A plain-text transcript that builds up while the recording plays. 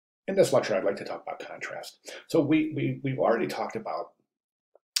In this lecture, I'd like to talk about contrast. So we've already talked about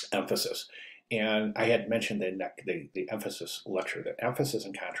emphasis, and I had mentioned in the emphasis lecture that emphasis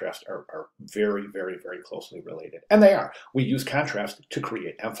and contrast are very, very, very closely related, and they are. We use contrast to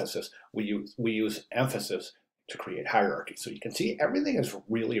create emphasis. We use emphasis to create hierarchy. So you can see everything is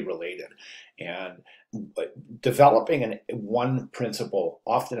really related, and developing one principle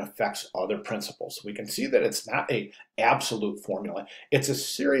often affects other principles. We can see that it's not an absolute formula. It's a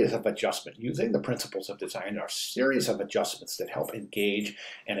series of adjustments. Using the principles of design are a series of adjustments that help engage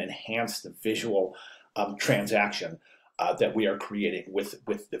and enhance the visual transaction that we are creating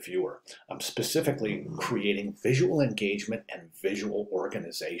with the viewer, specifically creating visual engagement and visual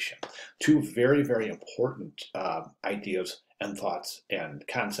organization. Two very, very important ideas and thoughts and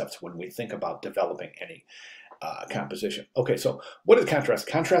concepts when we think about developing any composition. Okay, so what is contrast?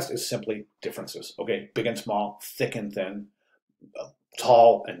 Contrast is simply differences, okay? Big and small, thick and thin,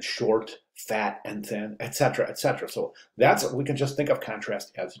 tall and short, fat and thin, etc., etc. So we can just think of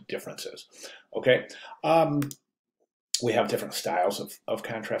contrast as differences, okay? We have different styles of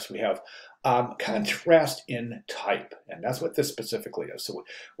contrast. We have contrast in type, and that's what this specifically is. So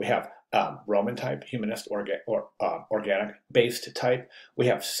we have Roman type, humanist, organic-based type. We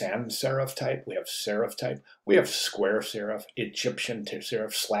have sans serif type. We have serif type. We have square serif, Egyptian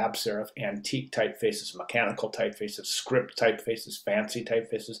serif, slab serif, antique typefaces, mechanical typefaces, script typefaces, fancy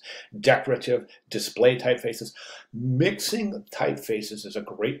typefaces, decorative, display typefaces. Mixing typefaces is a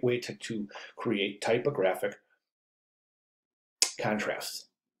great way to create typographic contrasts.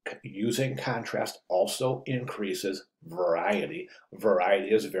 Using contrast also increases variety.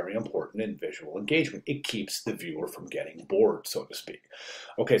 Variety is very important in visual engagement. It keeps the viewer from getting bored, so to speak.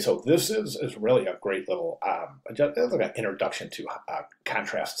 Okay, so this is really a great little introduction to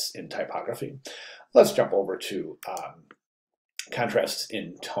contrasts in typography. Let's jump over to contrasts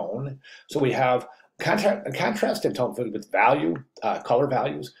in tone. So we have contrast in tone with value, color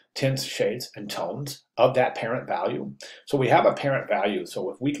values, tints, shades, and tones of that parent value. So we have a parent value. So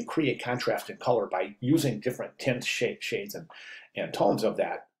if we can create contrast in color by using different tints, shades, and tones of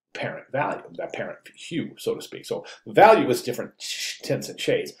that parent value, that parent hue, so to speak. So the value is different tints and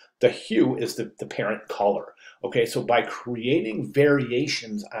shades. The hue is the parent color. Okay, so by creating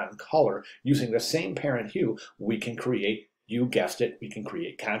variations on color using the same parent hue, we can create, you guessed it, we can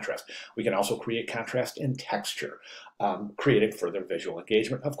create contrast. We can also create contrast in texture, creating further visual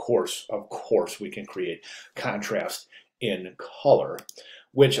engagement. Of course, we can create contrast in color,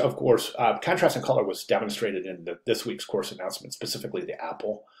 which of course, contrast in color was demonstrated in this week's course announcement, specifically the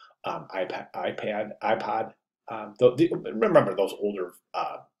Apple iPod. Remember those older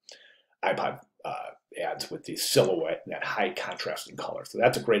iPod ads with the silhouette and that high contrasting color. So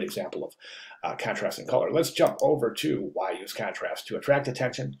that's a great example of contrasting color. Let's jump over to why use contrast: to attract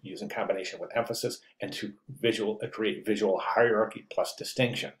attention, use in combination with emphasis, and to create visual hierarchy plus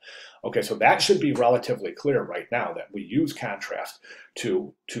distinction. Okay, so that should be relatively clear right now that we use contrast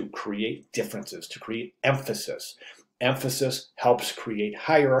to create differences, to create emphasis. Emphasis helps create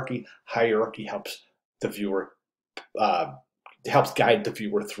hierarchy. Hierarchy helps the viewer, helps guide the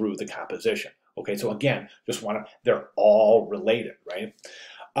viewer through the composition. Okay, so again, they're all related, right?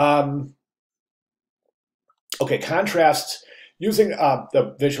 Okay, contrasts, using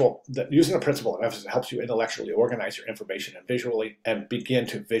using the principle of emphasis helps you intellectually organize your information and begin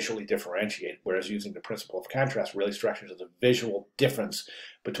to visually differentiate, whereas using the principle of contrast really structures the visual difference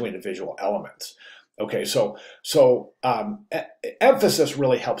between the visual elements. Okay, so emphasis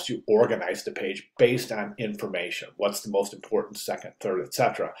really helps you organize the page based on information. What's the most important, second, third,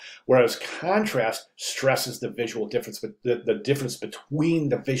 etc. Whereas contrast stresses the visual difference, the difference between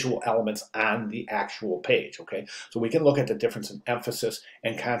the visual elements on the actual page. Okay, so we can look at the difference in emphasis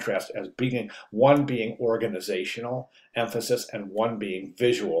and contrast as one being organizational emphasis and one being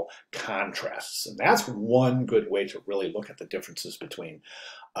visual contrasts. And that's one good way to really look at the differences between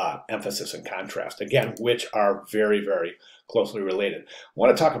emphasis and contrast, again, which are very, very closely related. I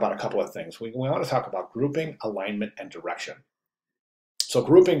want to talk about a couple of things. We want to talk about grouping, alignment, and direction. So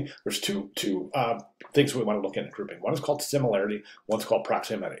grouping, there's two things we want to look at in grouping. One is called similarity, one's called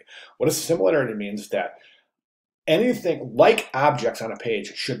proximity. What a similarity means is that anything like objects on a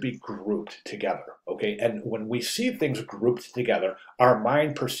page should be grouped together, okay? And when we see things grouped together, our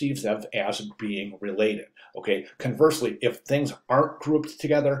mind perceives them as being related, okay? Conversely, if things aren't grouped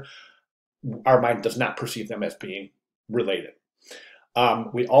together, our mind does not perceive them as being related.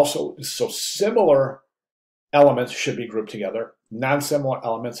 So similar elements should be grouped together. non-similar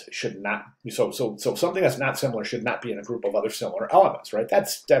elements should not, so something that's not similar should not be in a group of other similar elements, right?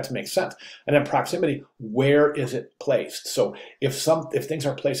 That makes sense. And then proximity, where is it placed? So if things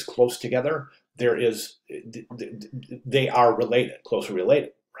are placed close together, they are related, closely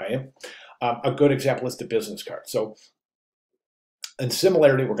related, right? A good example is the business card. So in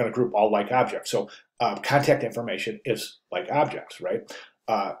similarity, we're going to group all like objects. So contact information is like objects, right?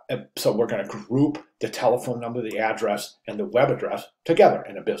 So we're going to group the telephone number, the address, and the web address together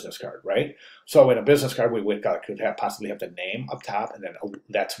in a business card, right? So in a business card, could possibly have the name up top, and then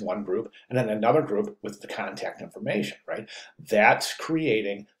that's one group, and then another group with the contact information, right? That's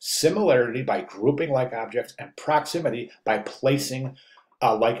creating similarity by grouping like objects and proximity by placing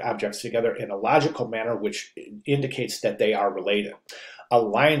like objects together in a logical manner, which indicates that they are related.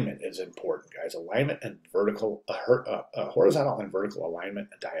 Alignment is important, guys. Alignment and horizontal and vertical alignment,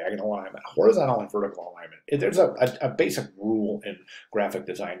 and diagonal alignment, horizontal and vertical alignment. There's a basic rule in graphic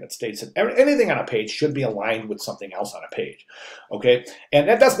design that states that anything on a page should be aligned with something else on a page. Okay, and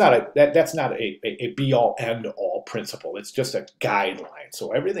that's not a be-all end-all principle. It's just a guideline.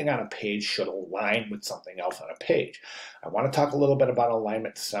 So everything on a page should align with something else on a page. I want to talk a little bit about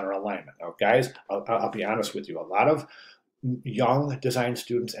alignment, center alignment. Now, guys, I'll be honest with you. A lot of young design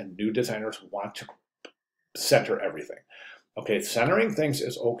students and new designers want to center everything. Okay, centering things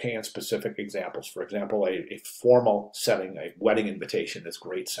is okay in specific examples. For example, a formal setting, a wedding invitation is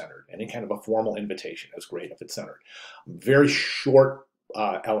great centered. Any kind of a formal invitation is great if it's centered. Very short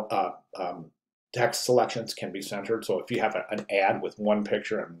text selections can be centered. So if you have an ad with one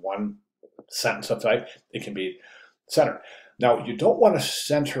picture and one sentence of type, it can be centered. Now, you don't want to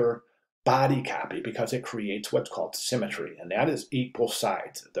center body copy because it creates what's called symmetry, and that is equal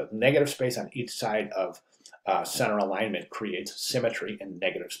sides. The negative space on each side of center alignment creates symmetry in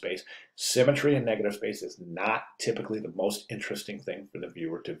negative space. Symmetry in negative space is not typically the most interesting thing for the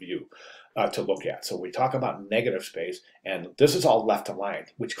viewer to look at. So we talk about negative space, and this is all left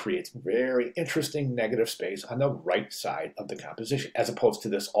aligned, which creates very interesting negative space on the right side of the composition, as opposed to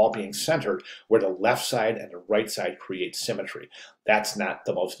this all being centered, where the left side and the right side create symmetry. That's not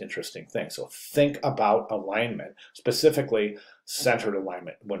the most interesting thing. So think about alignment, specifically centered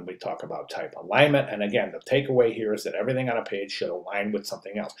alignment, when we talk about type alignment. And again, the takeaway here is that everything on a page should align with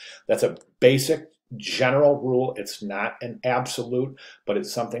something else. That's a basic general rule. It's not an absolute, but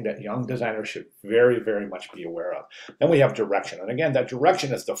it's something that young designers should very, very much be aware of. Then we have direction. And again, that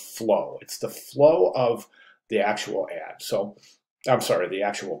direction is the flow. It's the flow of the actual ad. So, I'm sorry, the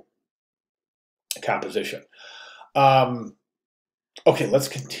actual composition. Okay, let's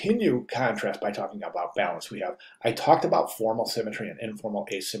continue contrast by talking about balance. I talked about formal symmetry and informal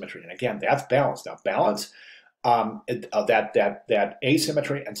asymmetry, and again, that's balance. Now, balance, that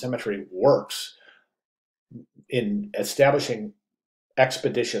asymmetry and symmetry works in establishing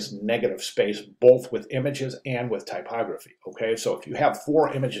expeditious negative space, both with images and with typography. Okay, so if you have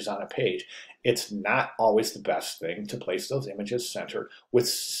 4 images on a page, it's not always the best thing to place those images centered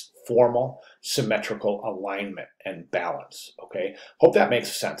with formal symmetrical alignment and balance. Okay, hope that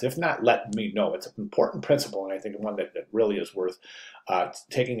makes sense. If not, let me know. It's an important principle, and I think one that really is worth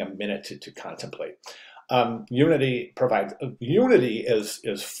taking a minute to contemplate. Unity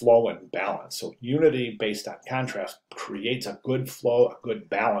is flow and balance. So unity based on contrast creates a good flow, a good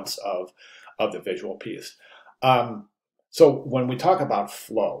balance of the visual piece. So when we talk about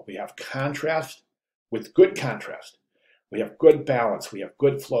flow, we have contrast with good contrast. We have good balance, we have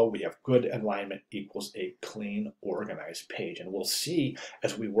good flow, we have good alignment equals a clean, organized page. And we'll see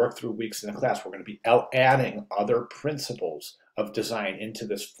as we work through weeks in the class, we're going to be adding other principles of design into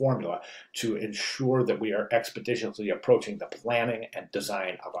this formula to ensure that we are expeditiously approaching the planning and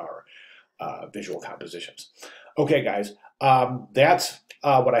design of our visual compositions. Okay, guys, that's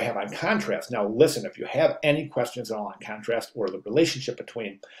what I have on contrast. Now, listen, if you have any questions at all on contrast or the relationship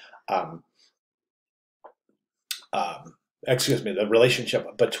between the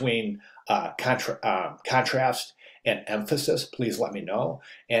relationship between contrast and emphasis, please let me know.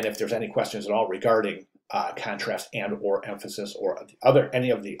 And if there's any questions at all regarding contrast and or emphasis or any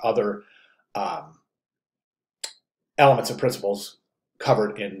of the other elements and principles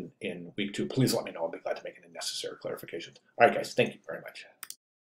covered in week 2, please let me know. I'll be glad to make any necessary clarifications. All right, guys, thank you very much.